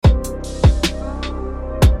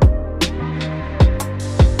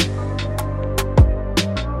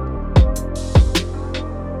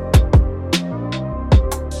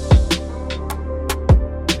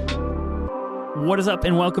What is up,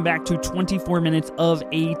 and welcome back to 24 Minutes of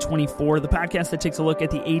A24, the podcast that takes a look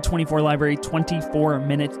at the A24 library 24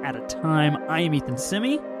 minutes at a time. I am Ethan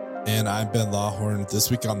Simi. And I'm Ben Lawhorn.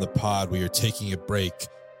 This week on the pod, we are taking a break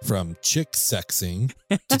from chick sexing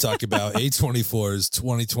to talk about A24's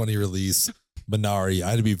 2020 release, Minari.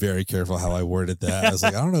 I had to be very careful how I worded that. I was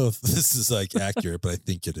like, I don't know if this is like accurate, but I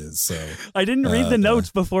think it is. So I didn't read the notes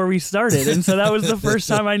before we started, and so that was the first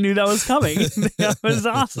time I knew that was coming. That was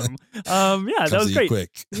awesome. Yeah, that was great.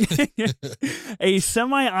 Quick. A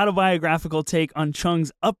semi-autobiographical take on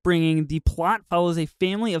Chung's upbringing. The plot follows a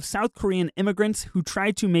family of South Korean immigrants who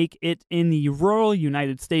tried to make it in the rural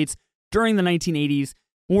United States during the 1980s.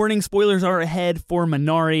 Warning, spoilers are ahead for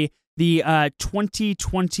Minari, the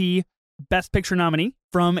 2020 Best Picture nominee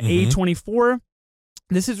from A24.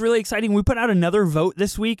 This is really exciting. We put out another vote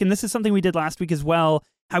this week, and this is something we did last week as well.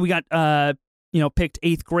 How we got picked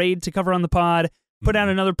 8th grade to cover on the pod. Put out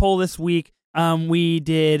another poll this week. We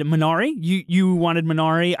did Minari. You wanted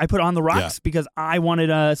Minari. I put On the Rocks because I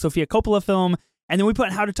wanted a Sofia Coppola film. And then we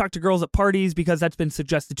put How to Talk to Girls at Parties because that's been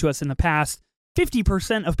suggested to us in the past.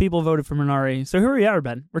 50% of people voted for Minari. So here we are,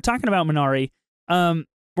 Ben. We're talking about Minari. We're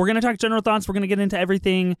going to talk general thoughts. We're going to get into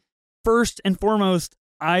everything. First and foremost,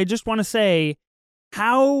 I just want to say,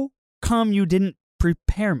 how come you didn't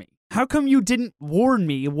prepare me? How come you didn't warn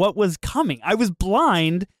me what was coming? I was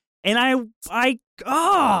blind, and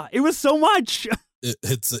it was so much.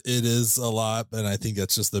 It is a lot, and I think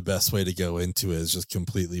that's just the best way to go into it, is just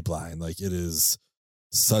completely blind. Like, it is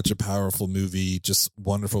such a powerful movie, just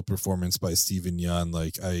wonderful performance by Steven Yeun.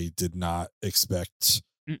 Like, I did not expect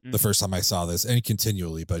the first time I saw this, and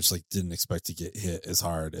continually, but I just didn't expect to get hit as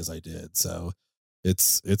hard as I did. So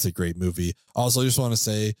it's a great movie. Also, I just want to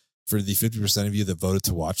say, for the 50% of you that voted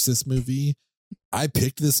to watch this movie, I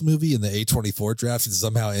picked this movie in the A24 draft and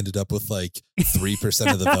somehow ended up with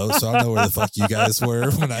 3% of the vote. So I don't know where the fuck you guys were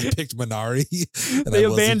when I picked Minari. And they I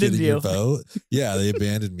wasn't abandoned getting you. your vote. Yeah, they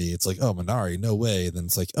abandoned me. It's oh, Minari, no way. And then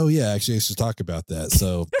it's oh yeah, actually I should talk about that.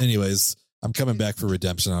 So anyways, I'm coming back for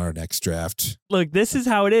redemption on our next draft. Look, this is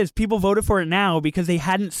how it is. People voted for it now because they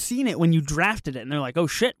hadn't seen it when you drafted it, and they're like, "Oh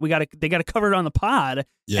shit, they got to cover it on the pod."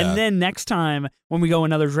 Yeah. And then next time when we go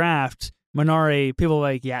another draft, Minari, people are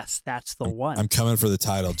like, "Yes, that's the one." I'm coming for the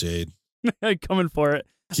title, Jade. Coming for it.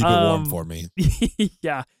 Keep it warm for me.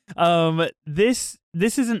 Yeah. This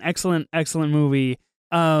is an excellent movie.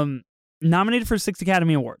 Nominated for 6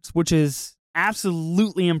 Academy Awards, which is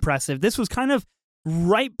absolutely impressive. This was kind of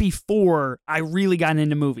right before I really got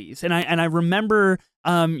into movies, and I remember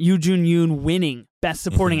Yoo Jun-yoon winning Best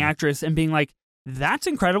Supporting Actress and being like, "That's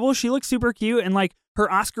incredible. She looks super cute," and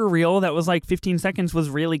her Oscar reel that was 15 seconds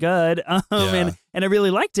was really good, and I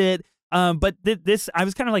really liked it. But this, I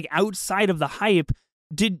was kind of outside of the hype.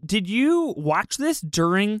 Did you watch this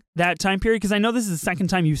during that time period? Because I know this is the second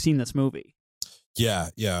time you've seen this movie. Yeah.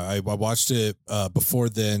 I watched it before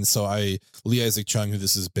then. So Lee Isaac Chung, who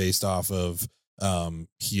this is based off of,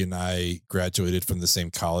 he and I graduated from the same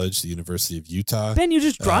college, the University of Utah. Ben, you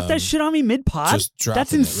just dropped that shit on me mid-pod?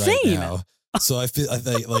 That's insane. Right now. So I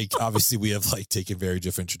think obviously we have taken very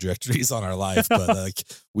different trajectories on our life, but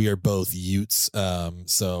we are both Utes.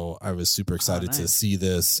 So I was super excited to see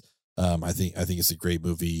this. I think it's a great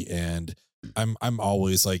movie, and I'm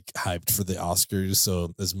always hyped for the Oscars.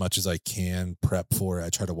 So as much as I can prep for it, I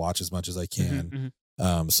try to watch as much as I can.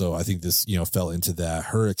 So I think this, fell into that.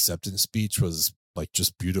 Her acceptance speech was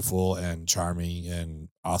just beautiful and charming and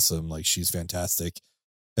awesome. She's fantastic.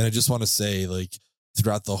 And I just want to say,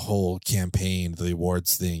 throughout the whole campaign, the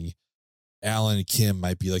awards thing, Alan Kim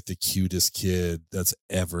might be the cutest kid that's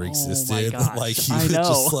ever existed. Oh my gosh, he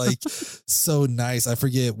was just so nice. I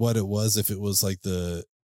forget what it was, if it was the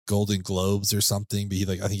Golden Globes or something, but he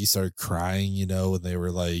I think he started crying, when they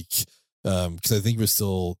were because I think he was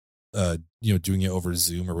still doing it over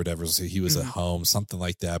Zoom or whatever. So he was at home, something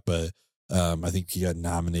like that. But I think he got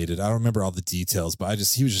nominated. I don't remember all the details, but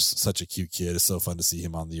he was just such a cute kid. It's so fun to see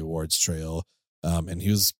him on the awards trail. And he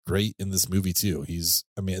was great in this movie too.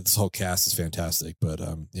 This whole cast is fantastic, but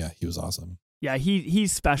he was awesome. Yeah,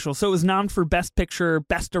 he's special. So it was nominated for Best Picture,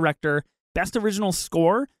 Best Director, Best Original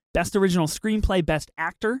Score, Best Original Screenplay, Best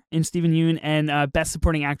Actor in Steven Yeun, and Best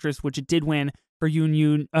Supporting Actress, which it did win for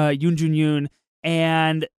Yoon Jun-yoon.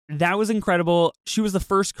 And that was incredible. She was the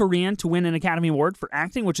first Korean to win an Academy Award for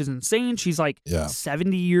acting, which is insane. She's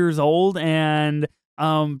 70 years old and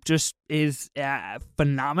just is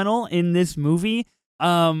phenomenal in this movie.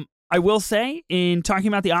 I will say, in talking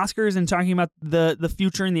about the Oscars and talking about the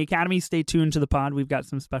future in the Academy, stay tuned to the pod. We've got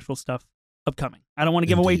some special stuff upcoming. I don't want to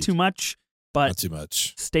give away too much, but not too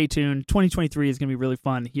much. Stay tuned. 2023 is going to be really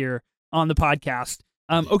fun here on the podcast.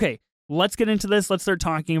 Okay, let's get into this. Let's start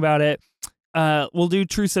talking about it. We'll do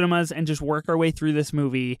True Cinemas and just work our way through this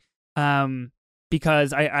movie.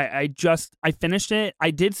 Because I finished it.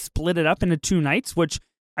 I did split it up into 2 nights, which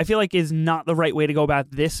I feel like is not the right way to go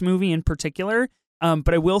about this movie in particular.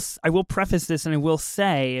 But I will preface this and I will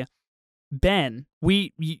say, Ben,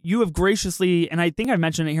 you have graciously, and I think I've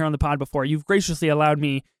mentioned it here on the pod before, you've graciously allowed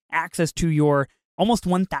me access to your almost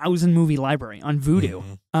 1,000 movie library on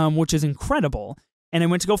Vudu, which is incredible. And I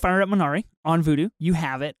went to go fire up Minari on Vudu. You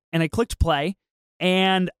have it. And I clicked play.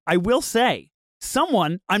 And I will say,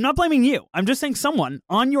 someone, I'm not blaming you, I'm just saying someone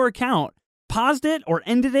on your account paused it or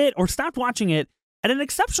ended it or stopped watching it at an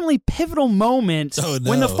exceptionally pivotal moment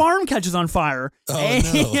when the farm catches on fire. And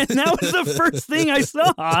that was the first thing I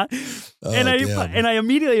saw. And I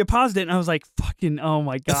immediately paused it and I was like, fucking, oh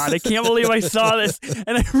my God, I can't believe I saw this.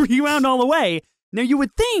 And I rewound all the way. Now you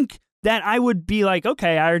would think that I would be like,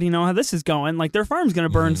 okay, I already know how this is going. Like their farm's going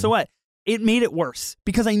to burn. So what? It made it worse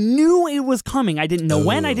because I knew it was coming. I didn't know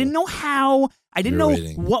when. I didn't know how. I didn't know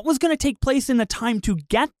what was going to take place in the time to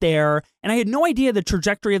get there. And I had no idea the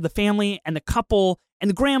trajectory of the family and the couple and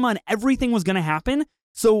the grandma and everything was going to happen.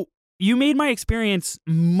 So you made my experience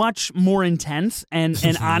much more intense and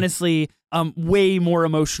honestly, way more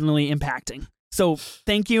emotionally impacting. So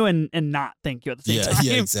thank you and not thank you at the same time.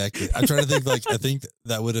 Yeah, exactly. I'm trying to think, like, I think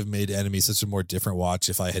that would have made Enemy such a more different watch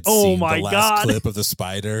if I had seen the last clip of the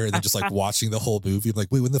spider and then just like watching the whole movie. I'm like,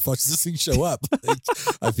 wait, when the fuck does this thing show up? Like,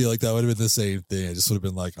 I feel like that would have been the same thing. I just would have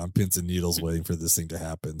been like on pins and needles waiting for this thing to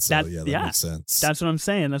happen. So that makes sense. That's what I'm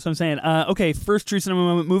saying. Okay, first True Cinema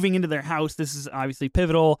moment, moving into their house. This is obviously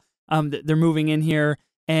pivotal. They're moving in here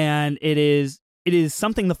and it is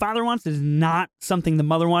something the father wants. It is not something the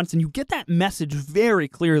mother wants. And you get that message very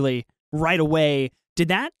clearly right away. Did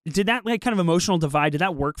that like kind of emotional divide, did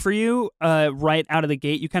that work for you right out of the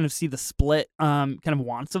gate? You kind of see the split kind of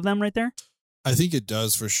wants of them right there? I think it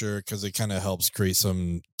does for sure because it kind of helps create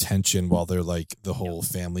some tension while they're like the whole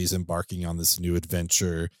family's embarking on this new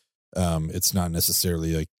adventure. It's not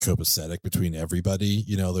necessarily like copacetic between everybody.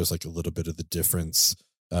 You know, there's like a little bit of the difference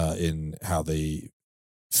in how they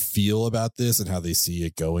feel about this and how they see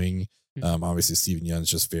it going. Obviously Steven Yeun's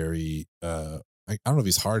just very I don't know if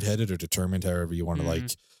he's hard-headed or determined, however you want to like,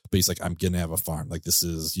 but he's like, I'm gonna have a farm, like this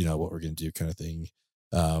is, you know, what we're gonna do kind of thing.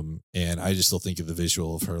 And I just still think of the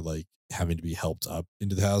visual of her like having to be helped up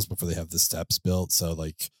into the house before they have the steps built. So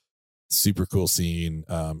like super cool scene.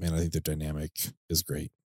 And I think the dynamic is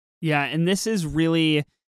great. Yeah, and this is really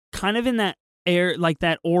kind of in that air, like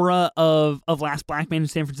that aura of Last Black Man in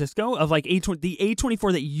San Francisco, of like the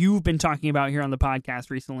A24 that you've been talking about here on the podcast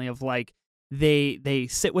recently, of like they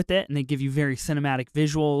sit with it and they give you very cinematic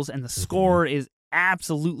visuals and the score is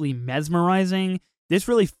absolutely mesmerizing. This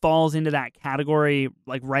really falls into that category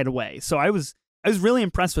like right away. So I was really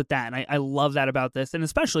impressed with that, and I love that about this, and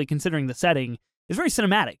especially considering the setting is very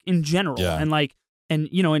cinematic in general, and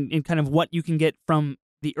you know, and kind of what you can get from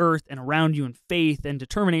the earth and around you, and faith and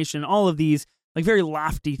determination, all of these like very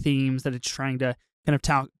lofty themes that it's trying to kind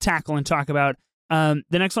of tackle and talk about. The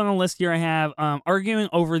next one on the list here I have arguing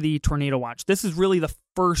over the tornado watch. This is really the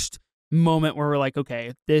first moment where we're like,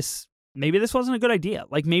 okay, maybe this wasn't a good idea.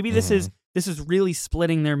 Like maybe this is really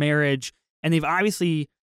splitting their marriage, and they've obviously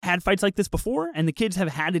had fights like this before, and the kids have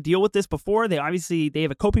had to deal with this before. They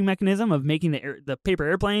have a coping mechanism of making the paper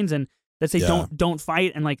airplanes and that say don't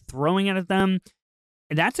fight and like throwing it at them.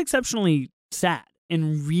 And that's exceptionally sad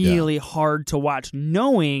and really hard to watch,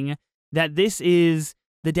 knowing that this is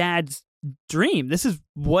the dad's dream. This is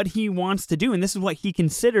what he wants to do, and this is what he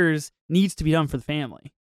considers needs to be done for the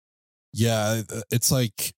family. Yeah, it's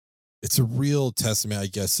like, it's a real testament, I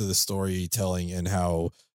guess, to the storytelling and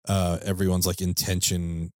how everyone's like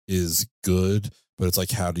intention is good, but it's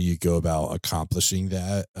like, how do you go about accomplishing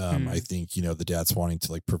that? I think, you know, the dad's wanting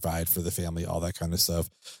to like provide for the family, all that kind of stuff,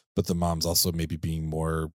 but the mom's also maybe being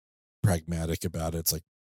more pragmatic about it. It's like,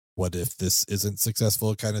 what if this isn't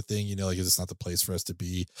successful kind of thing, you know, like, is this not the place for us to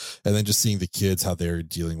be? And then just seeing the kids, how they're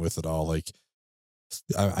dealing with it all. Like,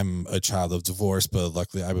 I'm a child of divorce, but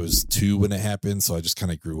luckily I was 2 when it happened, so I just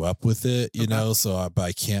kind of grew up with it, you know. So, but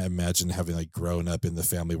I can't imagine having like grown up in the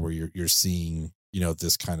family where you're seeing, you know,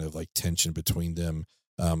 this kind of like tension between them.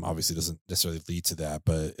 Obviously, doesn't necessarily lead to that,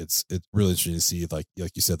 but it's really interesting to see, like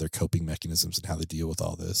you said, their coping mechanisms and how they deal with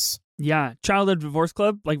all this. Yeah, Childhood Divorce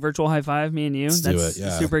Club, like virtual high five, me and you. That's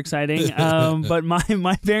super exciting. But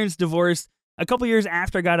my parents divorced a couple years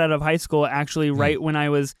after I got out of high school, actually, right when I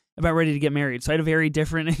was about ready to get married. So I had a very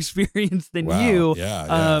different experience than you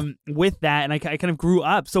with that, and I kind of grew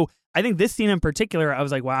up. So I think this scene in particular, I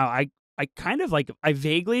was like, wow, I kind of like,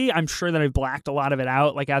 I'm sure that I blacked a lot of it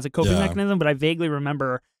out like as a coping mechanism, but I vaguely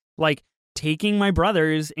remember like taking my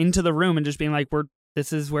brothers into the room and just being like,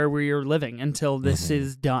 this is where we're living until this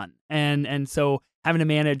is done. And so having to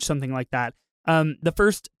manage something like that. The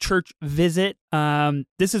first church visit,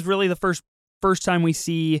 this is really the first time we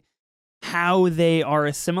see how they are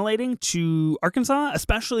assimilating to Arkansas,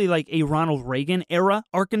 especially like a Ronald Reagan era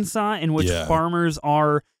Arkansas, in which farmers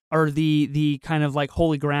are the kind of like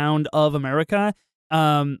holy ground of America.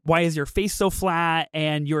 Why is your face so flat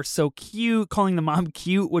and you're so cute? Calling the mom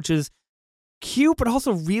cute, which is cute, but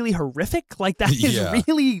also really horrific. Like that is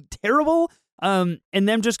really terrible. And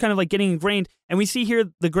them just kind of like getting ingrained. And we see here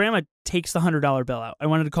the grandma takes the $100 bill out. I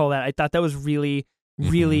wanted to call that. I thought that was really,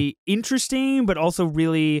 really interesting, but also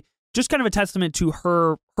really just kind of a testament to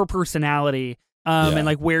her personality and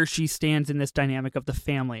like where she stands in this dynamic of the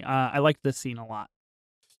family. I liked this scene a lot.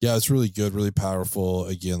 Yeah, it's really good, really powerful.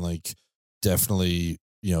 Again, like definitely,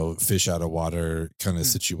 fish out of water kind of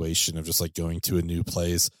situation of just like going to a new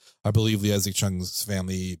place. I believe Lee Isaac Chung's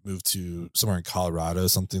family moved to somewhere in Colorado,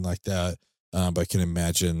 something like that. But I can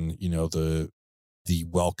imagine, the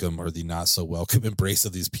welcome or the not so welcome embrace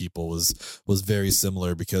of these people was very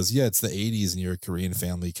similar because it's the 80s and you're a Korean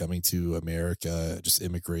family coming to America, just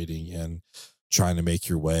immigrating and trying to make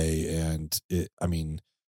your way. And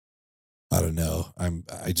I don't know.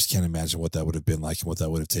 I just can't imagine what that would have been like and what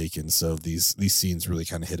that would have taken. So these scenes really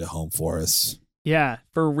kind of hit it home for us. Yeah,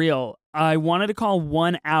 for real. I wanted to call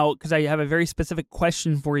one out because I have a very specific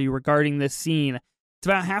question for you regarding this scene. It's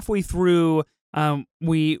about halfway through.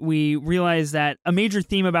 We realize that a major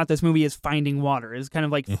theme about this movie is finding water, is kind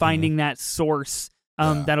of like finding that source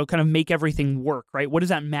that'll kind of make everything work, right? What is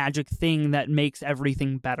that magic thing that makes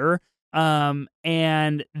everything better?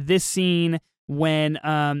 And this scene when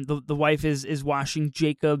the wife is washing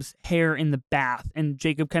Jacob's hair in the bath, and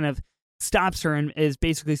Jacob kind of stops her and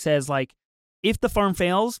basically says like, if the farm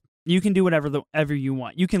fails, you can do whatever you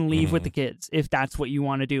want. You can leave with the kids if that's what you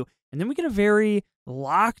want to do. And then we get a very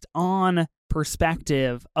locked on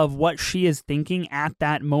perspective of what she is thinking at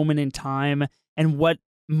that moment in time and what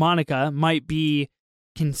Monica might be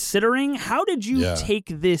considering. How did you take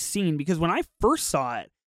this scene? Because when I first saw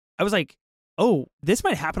it, I was like, oh, this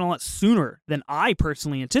might happen a lot sooner than I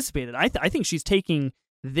personally anticipated. I think she's taking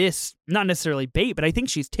this, not necessarily bait, but I think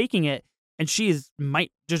she's taking it and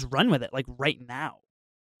might just run with it like right now.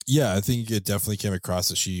 Yeah, I think it definitely came across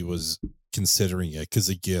that she was considering it because,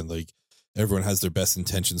 again, like everyone has their best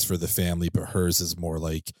intentions for the family, but hers is more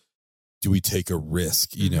like, do we take a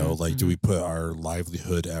risk? Do we put our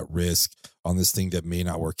livelihood at risk on this thing that may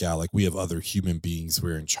not work out? Like we have other human beings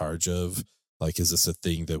we're in charge of. Like, is this a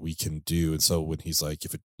thing that we can do? And so when he's like,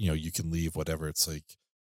 if it, you can leave, whatever, it's like,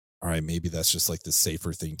 all right, maybe that's just like the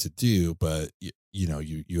safer thing to do. But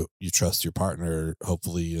you trust your partner,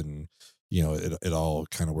 hopefully, and it all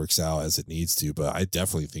kind of works out as it needs to. But I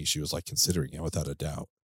definitely think she was like considering it without a doubt.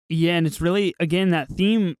 Yeah, and it's really, again, that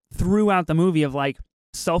theme throughout the movie of like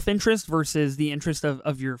self-interest versus the interest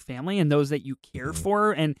of your family and those that you care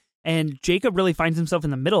for. And Jacob really finds himself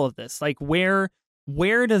in the middle of this. Like where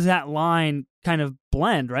does that line kind of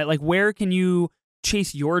blend, right? Like where can you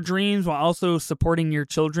chase your dreams while also supporting your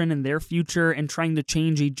children and their future and trying to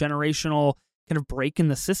change a generational kind of break in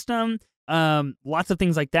the system? Lots of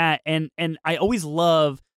things like that. And I always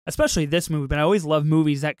love, especially this movie, but I always love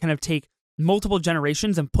movies that kind of take multiple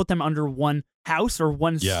generations and put them under one house or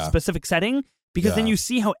one specific setting, because then you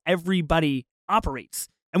see how everybody operates.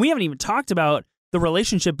 And we haven't even talked about the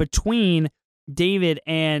relationship between David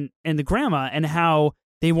and the grandma and how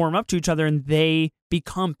they warm up to each other and they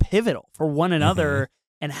become pivotal for one another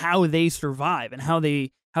and how they survive and how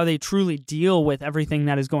they truly deal with everything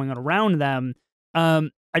that is going on around them.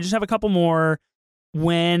 I just have a couple more.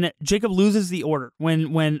 When Jacob loses the order,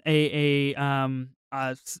 when a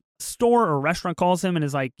store or restaurant calls him and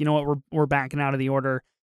is like, you know what, we're backing out of the order.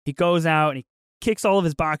 He goes out and he kicks all of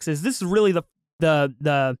his boxes. This is really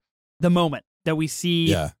the moment that we see.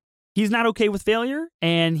 Yeah. He's not okay with failure,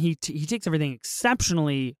 and he takes everything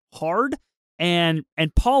exceptionally hard. And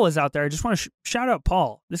Paul is out there. I just want to shout out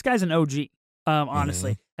Paul. This guy's an OG.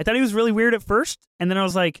 Honestly, I thought he was really weird at first, and then I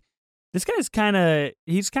was like, this guy's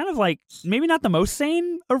he's kind of like maybe not the most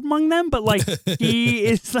sane among them, but like he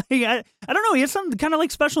is like I don't know. He has some kind of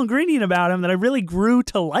like special ingredient about him that I really grew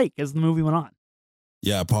to like as the movie went on.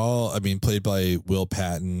 Yeah, Paul. I mean, played by Will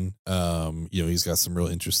Patton. He's got some real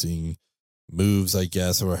interesting moves, I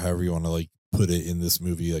guess, or however you want to like put it in this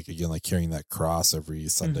movie. Like again, like carrying that cross every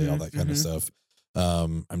Sunday, all that kind of stuff.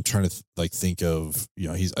 I'm trying to think of,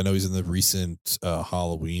 I know he's in the recent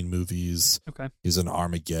Halloween movies. Okay. He's in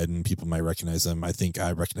Armageddon. People might recognize him. I think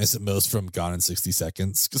I recognize him most from Gone in 60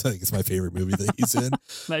 Seconds because I think it's my favorite movie that he's in.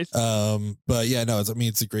 Nice. But yeah, no,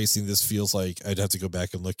 it's a great scene. This feels like, I'd have to go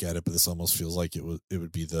back and look at it, but this almost feels like it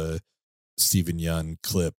would be the Steven Yeun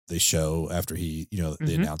clip they show after he,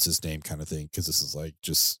 they announce his name kind of thing. Cause this is like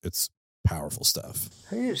it's powerful stuff.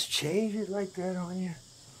 They just change it like that on you.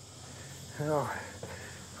 Oh,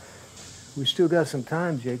 we still got some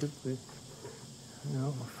time, Jacob. But,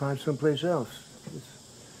 we'll find someplace else.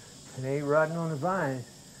 It ain't rotting on the vine.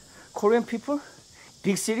 Korean people,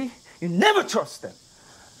 big city, you never trust them.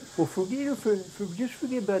 Well, just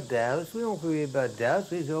forget about Dallas. We don't forget about Dallas.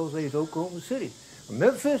 There's always Oklahoma City.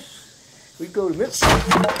 Memphis, we go to Memphis.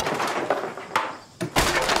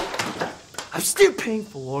 I'm still paying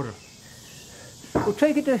for water. Well,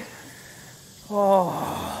 take it to...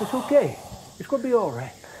 Oh, it's okay. It's going to be all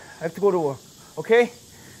right. I have to go to work, okay?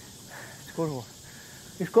 Let's go to work.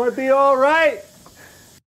 It's going to be all right.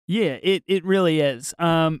 Yeah, it really is.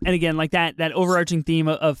 And again, like that overarching theme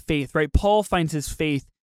of faith, right? Paul finds his faith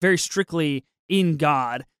very strictly in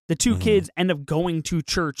God. The two kids end up going to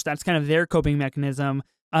church. That's kind of their coping mechanism.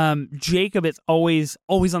 Jacob is always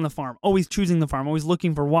on the farm, always choosing the farm, always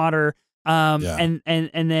looking for water. And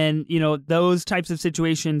then, those types of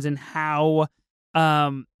situations and how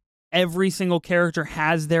every single character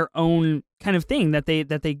has their own kind of thing that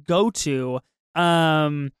they go to.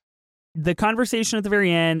 The conversation at the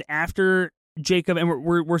very end after Jacob, and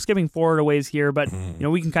we're skipping forward a ways here, but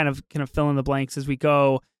we can kind of fill in the blanks as we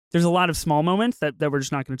go. There's a lot of small moments that we're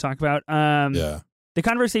just not going to talk about. The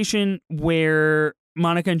conversation where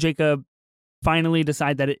Monica and Jacob finally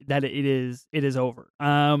decide that it is over.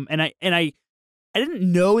 And I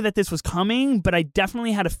didn't know that this was coming, but I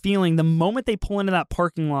definitely had a feeling the moment they pull into that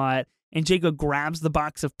parking lot and Jacob grabs the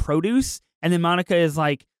box of produce, and then Monica is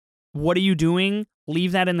like, "What are you doing?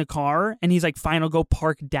 Leave that in the car." And he's like, "Fine, I'll go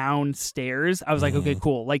park downstairs." I was like, okay,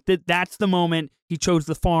 cool. Like that's the moment he chose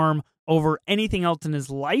the farm over anything else in his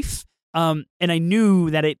life. And I knew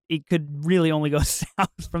that it could really only go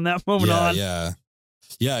south from that moment on.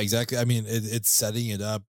 Yeah, exactly. I mean, it's setting it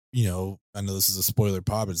up, I know this is a spoiler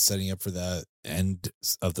pod, but it's setting up for that end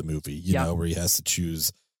of the movie, you know, where he has to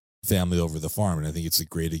choose family over the farm. And I think it's a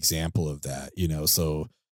great example of that, so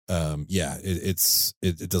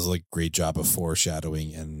it does a great job of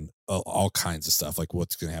foreshadowing and all kinds of stuff, like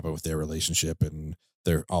what's going to happen with their relationship and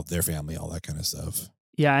their family, all that kind of stuff.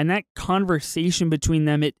 Yeah, and that conversation between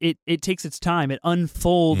them, it takes its time. It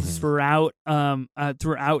unfolds throughout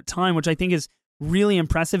time, which I think is really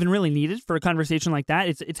impressive and really needed for a conversation like that.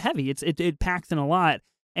 It's heavy. It packs in a lot.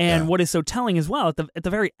 And what is so telling as well, at the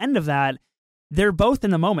very end of that, they're both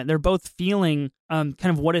in the moment. They're both feeling kind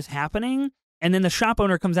of what is happening. And then the shop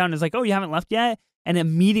owner comes out and is like, "Oh, you haven't left yet?" And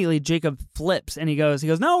immediately Jacob flips and he goes,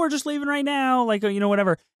 "No, we're just leaving right now." Like,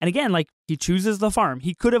 whatever. And again, like, he chooses the farm.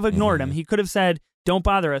 He could have ignored him. He could have said, "Don't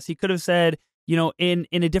bother us." He could have said, in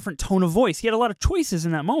a different tone of voice. He had a lot of choices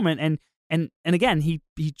in that moment. And again, he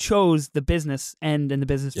chose the business end and the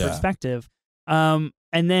business perspective. And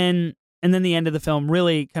then the end of the film,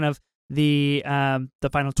 really kind of the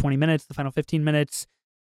final 20 minutes, the final 15 minutes,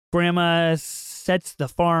 Grandma sets the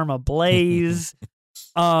farm ablaze.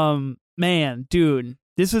 Man, dude,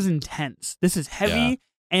 this was intense. This is heavy. Yeah.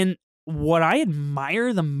 And what I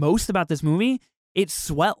admire the most about this movie, it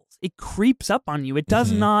swells. It creeps up on you. It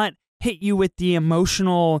does not hit you with the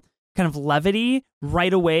emotional kind of levity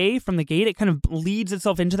right away from the gate. It kind of leads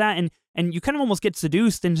itself into that, and you kind of almost get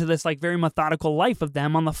seduced into this very methodical life of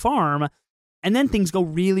them on the farm. And then things go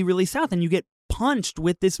really, really south, and you get punched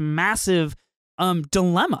with this massive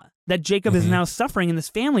dilemma that Jacob is now suffering and this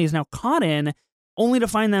family is now caught in, only to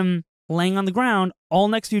find them laying on the ground all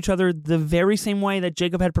next to each other the very same way that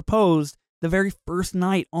Jacob had proposed the very first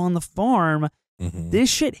night on the farm. This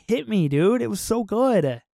shit hit me, dude. It was so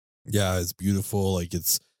good. Yeah, it's beautiful.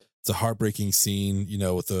 It's a heartbreaking scene,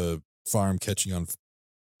 with the farm catching on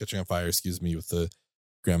fire, with the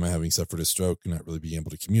grandma having suffered a stroke and not really being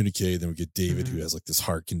able to communicate. Then we get David, who has this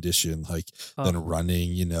heart condition, then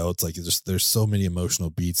running, it's there's so many emotional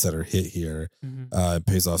beats that are hit here. It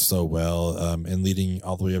pays off so well. And leading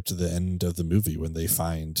all the way up to the end of the movie when they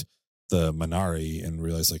find the Minari and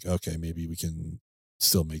realize okay, maybe we can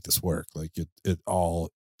still make this work.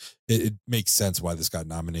 It makes sense why this got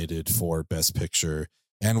nominated for Best Picture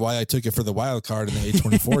and why I took it for the wild card in the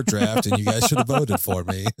A24 draft, and you guys should have voted for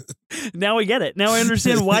me. Now we get it. Now I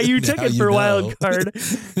understand why you took it for wild card.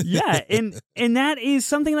 Yeah, and that is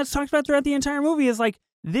something that's talked about throughout the entire movie is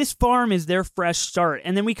this farm is their fresh start.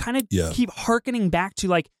 And then we kind of keep hearkening back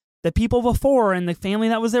to the people before and the family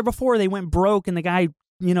that was there before, they went broke and the guy,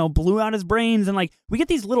 blew out his brains. And like, we get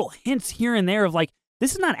these little hints here and there of like,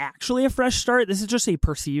 this is not actually a fresh start. This is just a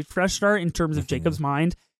perceived fresh start in terms of Jacob's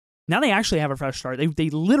mind. Now they actually have a fresh start. They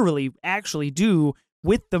literally actually do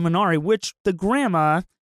with the Minari, which the grandma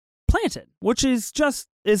planted, which is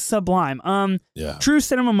sublime. True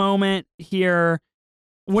cinema moment here.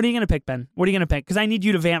 What are you going to pick, Ben? What are you going to pick? Because I need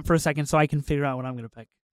you to vamp for a second so I can figure out what I'm going to pick.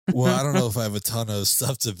 Well, I don't know if I have a ton of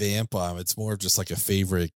stuff to vamp on. It's more of just like a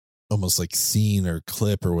favorite, almost like scene or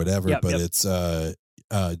clip or whatever. It's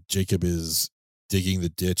Jacob is digging the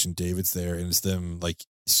ditch and David's there, and it's them like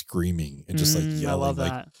screaming and just like yelling. I love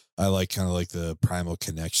that. I like kind of like the primal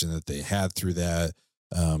connection that they had through that.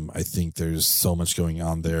 I think there's so much going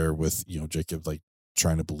on there with Jacob like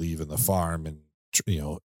trying to believe in the farm and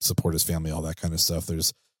support his family, all that kind of stuff.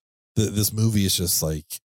 There's this movie is just like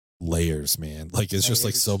layers, man. Like it's just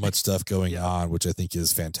like so much stuff going on, which I think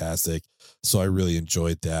is fantastic. So I really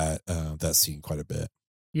enjoyed that scene quite a bit.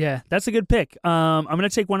 Yeah, that's a good pick. I'm going to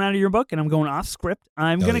take one out of your book, and I'm going off script.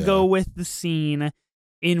 I'm going to go with the scene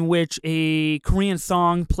in which a Korean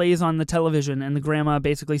song plays on the television, and the grandma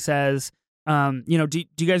basically says, do you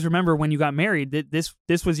guys remember when you got married?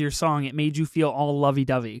 This was your song. It made you feel all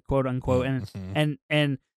lovey-dovey, quote unquote.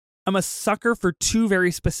 And I'm a sucker for two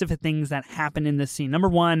very specific things that happen in this scene. Number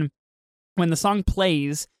one, when the song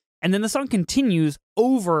plays, and then the song continues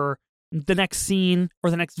over the next scene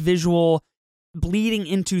or the next visual, bleeding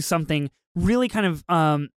into something really kind of,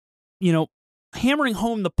 hammering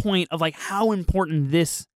home the point of like how important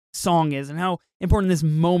this song is and how important this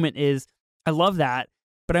moment is. I love that.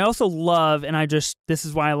 But I also love, and this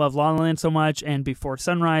is why I love La La Land so much, and Before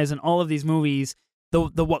Sunrise and all of these movies, the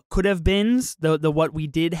what could have beens, the what we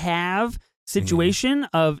did have situation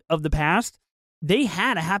of the past. They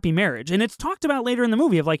had a happy marriage. And it's talked about later in the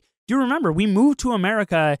movie of like, do you remember we moved to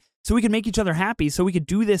America so we could make each other happy, so we could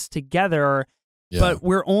do this together. Yeah. But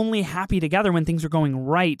we're only happy together when things are going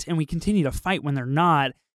right, and we continue to fight when they're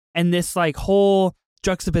not. And this like whole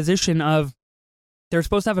juxtaposition of they're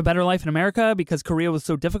supposed to have a better life in America because Korea was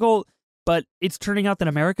so difficult, but it's turning out that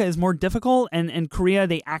America is more difficult. And Korea,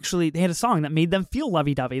 they had a song that made them feel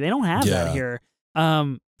lovey-dovey. They don't have that here.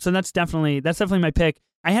 So that's definitely my pick.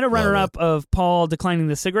 I had a runner-up of Paul declining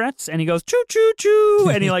the cigarettes, and he goes choo choo choo,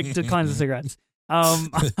 and he like declines the cigarettes.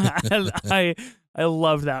 I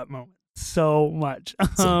love that moment so much.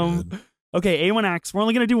 Okay, A1X. We're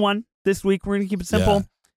only gonna do one this week. We're gonna keep it simple. Yeah.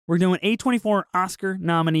 We're doing A24 Oscar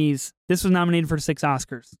nominees. This was nominated for 6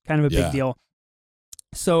 Oscars. Kind of a big deal.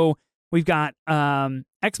 So we've got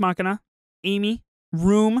Ex Machina, Amy,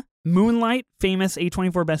 Room, Moonlight, famous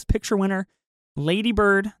A24 Best Picture winner, Lady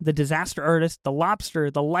Bird, The Disaster Artist, The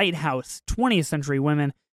Lobster, The Lighthouse, 20th Century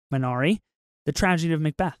Women, Minari, The Tragedy of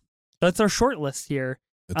Macbeth. That's our short list here.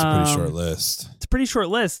 It's a pretty short list. It's a pretty short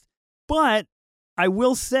list. But I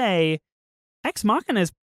will say Ex Machina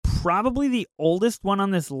is probably the oldest one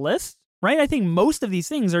on this list, right? I think most of these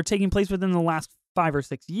things are taking place within the last 5 or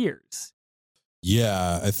 6 years.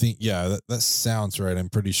 Yeah, I think, that sounds right. I'm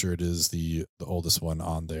pretty sure it is the oldest one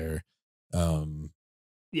on there. I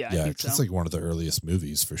think so. It's like one of the earliest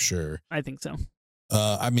movies for sure. I think so.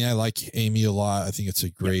 I mean, I like Amy a lot. I think it's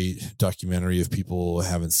a great documentary. If people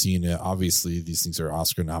haven't seen it, obviously these things are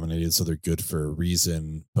Oscar nominated, so they're good for a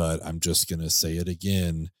reason. But I'm just going to say it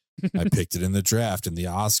again. I picked it in the draft in the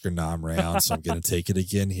Oscar nom round, so I'm going to take it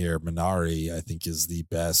again here. Minari, I think, is the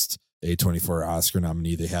best A24 Oscar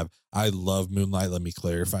nominee they have. I love Moonlight. Let me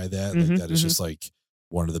clarify that. That is just like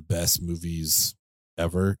one of the best movies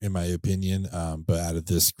ever, in my opinion. But out of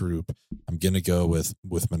this group, I'm going to go with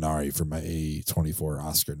Minari for my A24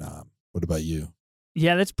 Oscar nom. What about you?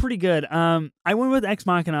 Yeah, that's pretty good. I went with Ex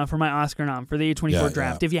Machina for my Oscar nom for the A24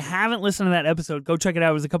 draft. If you haven't listened to that episode, go check it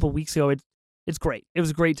out. It was a couple of weeks ago. It's great. It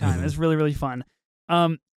was a great time. It was really, really fun.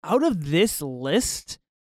 Out of this list,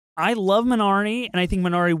 I love Minari, and I think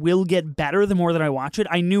Minari will get better the more that I watch it.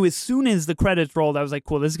 I knew as soon as the credits rolled, I was like,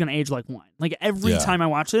 cool, this is going to age like wine. Like every time I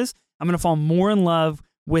watch this, I'm going to fall more in love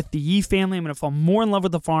with the Yi family. I'm going to fall more in love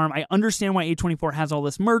with the farm. I understand why A24 has all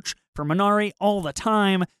this merch for Minari all the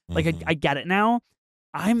time. Like I get it now.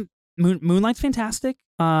 Moonlight's fantastic.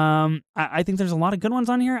 I think there's a lot of good ones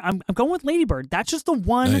on here. I'm going with Lady Bird. That's just the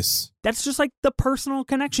one. Nice. That's just like the personal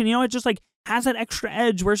connection. You know, it just like has that extra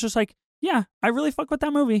edge where it's just like, yeah, I really fuck with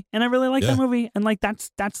that movie, and I really like that movie, and like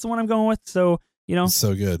that's the one I'm going with. So you know, it's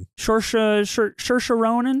so good. Saoirse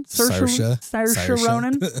Ronan.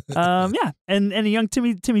 and a young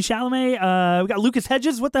Timmy Chalamet. We got Lucas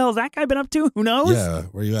Hedges. What the hell has that guy been up to? Who knows? Yeah,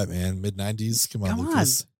 where you at, man? Mid-90s. Come on,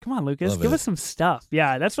 Lucas. Come on, Lucas. Give us some stuff.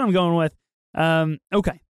 Yeah, that's what I'm going with.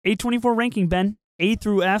 Okay. A24 ranking, Ben. A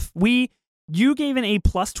through F. You gave an A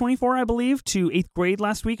plus 24, I believe, to 8th grade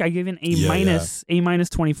last week. I gave an A minus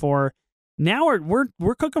 24. Now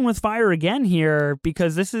we're cooking with fire again here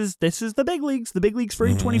because this is the big leagues for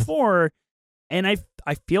A24, and I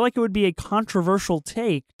feel like it would be a controversial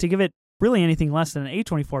take to give it really anything less than an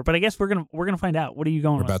A24. But I guess we're gonna find out. What are you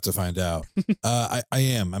going? We're with? about to find out. I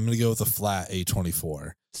am. I'm gonna go with a flat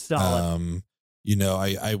A24. Solid.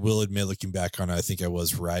 I will admit, looking back on it, I think I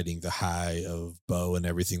was riding the high of Bo and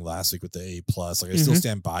everything last week with the A plus. Like I still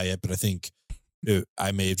stand by it, but I think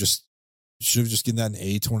I may have should have just given that an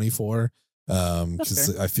A24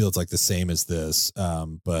 because I feel it's like the same as this.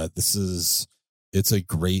 But it's a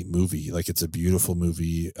great movie. Like it's a beautiful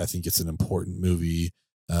movie. I think it's an important movie.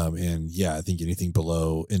 And yeah, I think anything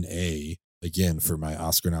below an A again for my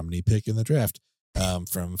Oscar nominee pick in the draft.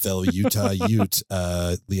 From fellow Utah Ute,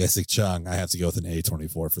 Lee Isaac Chung, I have to go with an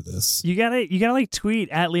A24 for this. You gotta like tweet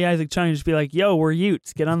at Lee Isaac Chung and just be like, "Yo, we're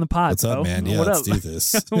Utes. Get on the pod." What's up, man? Yeah, let's do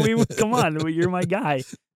this. Come on, you're my guy. Lee,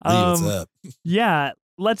 what's up? Yeah,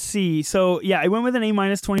 let's see. So yeah, I went with an A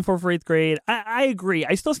minus 24 for 8th grade. I agree.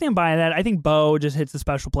 I still stand by that. I think Bo just hits a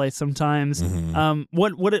special place sometimes.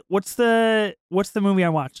 What's the movie I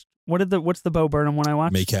watched? What's the Bo Burnham one I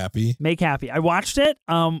watched? Make Happy. I watched it.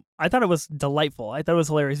 I thought it was delightful. I thought it was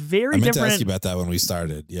hilarious. Very different. I meant to ask you about that when we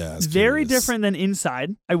started. Yeah, very different than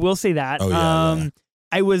Inside. I will say that. Oh yeah.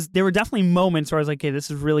 There were definitely moments where I was like, okay,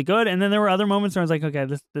 this is really good, and then there were other moments where I was like, okay,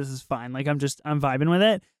 this is fine. Like I'm vibing with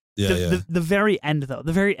it. The very end though,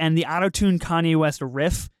 the auto-tune Kanye West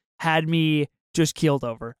riff had me just keeled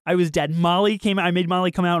over. I was dead. Molly came out. I made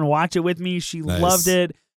Molly come out and watch it with me. She loved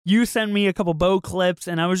it. You sent me a couple Bo clips,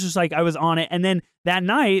 and I was just like, I was on it. And then that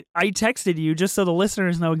night, I texted you just so the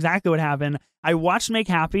listeners know exactly what happened. I watched Make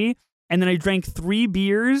Happy, and then I drank 3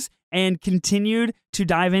 beers and continued to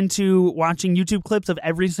dive into watching YouTube clips of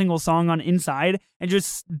every single song on Inside and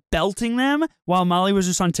just belting them while Molly was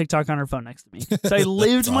just on TikTok on her phone next to me. So I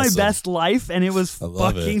lived my best life, and it was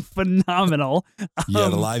fucking phenomenal. You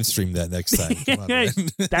gotta live stream that next time. Come on, man.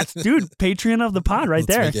 That's, dude, Patreon of the pod right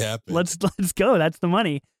there. Make it happen. Let's go. That's the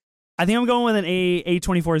money. I think I'm going with an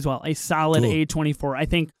A24 as well. A solid A24. I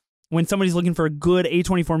think when somebody's looking for a good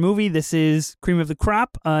A24 movie, this is cream of the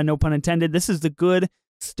crop. No pun intended. This is the good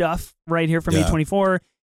stuff right here from A24.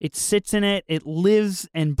 It sits in it. It lives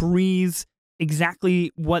and breathes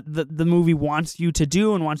exactly what the movie wants you to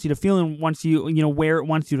do and wants you to feel and wants you, where it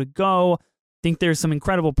wants you to go. I think there's some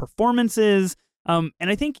incredible performances. And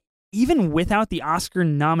I think even without the Oscar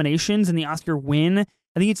nominations and the Oscar win,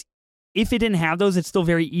 I think if it didn't have those, it's still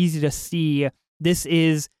very easy to see this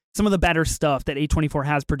is some of the better stuff that A24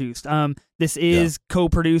 has produced. This is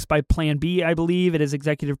co-produced by Plan B, I believe. It is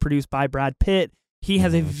executive produced by Brad Pitt. He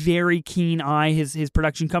has a very keen eye. His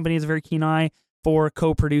production company has a very keen eye for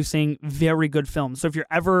co-producing very good films. So if you're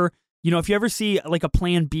ever, if you ever see like a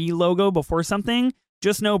Plan B logo before something,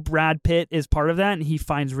 just know Brad Pitt is part of that and he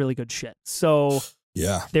finds really good shit. So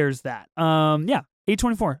there's that.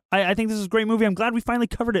 A24. I think this is a great movie. I'm glad we finally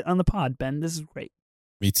covered it on the pod, Ben. This is great.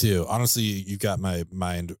 Me too. Honestly, you got my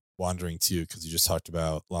mind wandering too because you just talked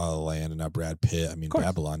about La La Land and now Brad Pitt. I mean,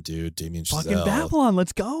 Babylon, dude. Damien Chazelle. Fucking Babylon.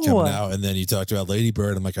 Let's go. Coming out. And then you talked about Lady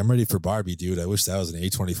Bird. I'm like, I'm ready for Barbie, dude. I wish that was an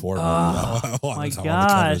A24 movie. I want to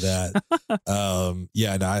cover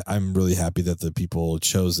that. I'm really happy that the people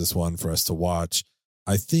chose this one for us to watch.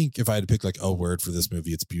 I think if I had to pick like a word for this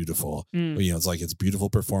movie, it's beautiful. But, it's like it's beautiful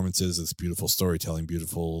performances, it's beautiful storytelling,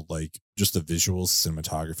 beautiful like just the visuals,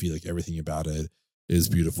 cinematography, like everything about it is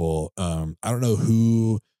beautiful. I don't know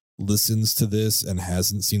who listens to this and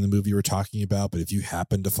hasn't seen the movie we're talking about, but if you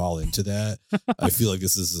happen to fall into that, I feel like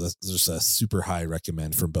this is just a super high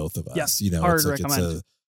recommend from both of us. Hard recommend. It's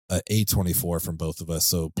a A24 from both of us.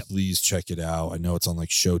 So please check it out. I know it's on like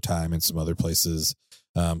Showtime and some other places.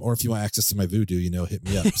 Or if you want access to my voodoo, hit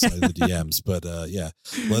me up, slide the DMs. But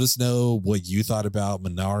let us know what you thought about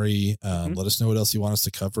Minari. Let us know what else you want us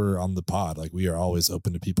to cover on the pod. Like we are always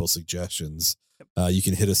open to people's suggestions. You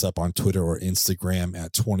can hit us up on Twitter or Instagram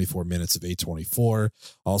at 24 minutes of A24.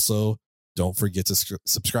 Also, don't forget to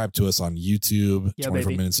subscribe to us on YouTube,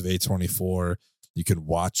 24 minutes of A24. You can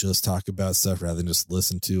watch us talk about stuff rather than just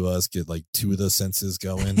listen to us, get like 2 of the senses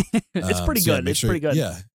going. It's pretty good. It's pretty good.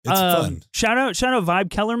 Yeah. It's fun. Shout out Vibe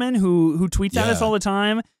Kellerman who tweets at us all the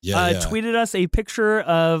time. Tweeted us a picture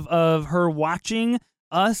of her watching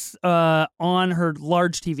us on her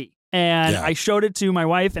large TV. And I showed it to my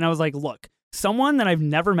wife and I was like, look, someone that I've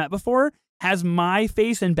never met before has my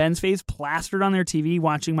face and Ben's face plastered on their TV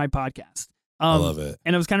watching my podcast. I love it.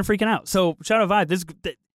 And I was kind of freaking out. So shout out Vibe. This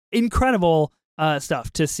is incredible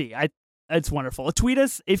stuff to see. It's wonderful. Tweet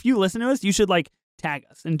us. If you listen to us, you should like tag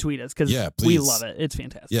us and tweet us because Yeah, we please. love it. It's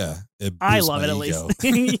fantastic. Yeah. I boosts love my it at ego.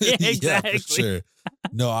 least. Yeah, exactly. Yeah, for sure.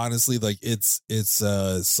 No, honestly, like it's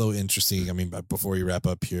so interesting. I mean, before you wrap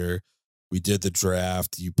up here, we did the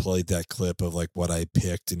draft. You played that clip of like what I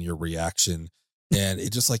picked and your reaction. And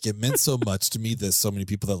it just like, it meant so much to me that so many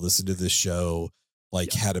people that listened to this show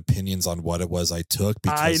like had opinions on what it was I took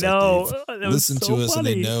because I know. like, That was listen so to us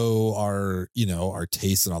funny. and they know our, our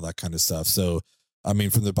taste and all that kind of stuff. So, I mean,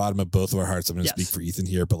 from the bottom of both of our hearts, I'm going to speak for Ethan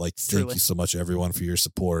here, but like, thank Truly. you so much, everyone, for your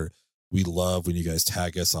support. We love when you guys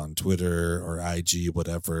tag us on Twitter or IG,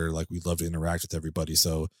 whatever. Like, we love to interact with everybody.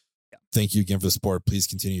 So, thank you again for the support. Please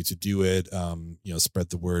continue to do it. Spread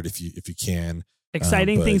the word if you can.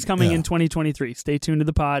 Exciting things coming in 2023. Stay tuned to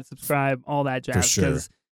the pod, subscribe, all that jazz. For sure. Because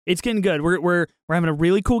it's getting good. We're having a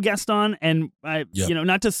really cool guest on, and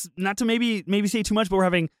not to maybe say too much, but we're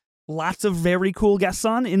having lots of very cool guests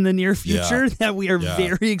on in the near future that we are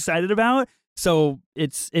very excited about. So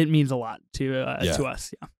it means a lot to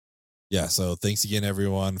us. Yeah. Yeah. So thanks again,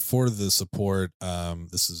 everyone, for the support.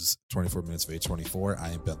 This is 24 Minutes of Age 24. I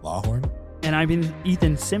am Ben Lawhorn. And I've been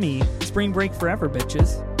Ethan Simi. Spring break forever,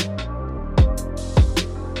 bitches.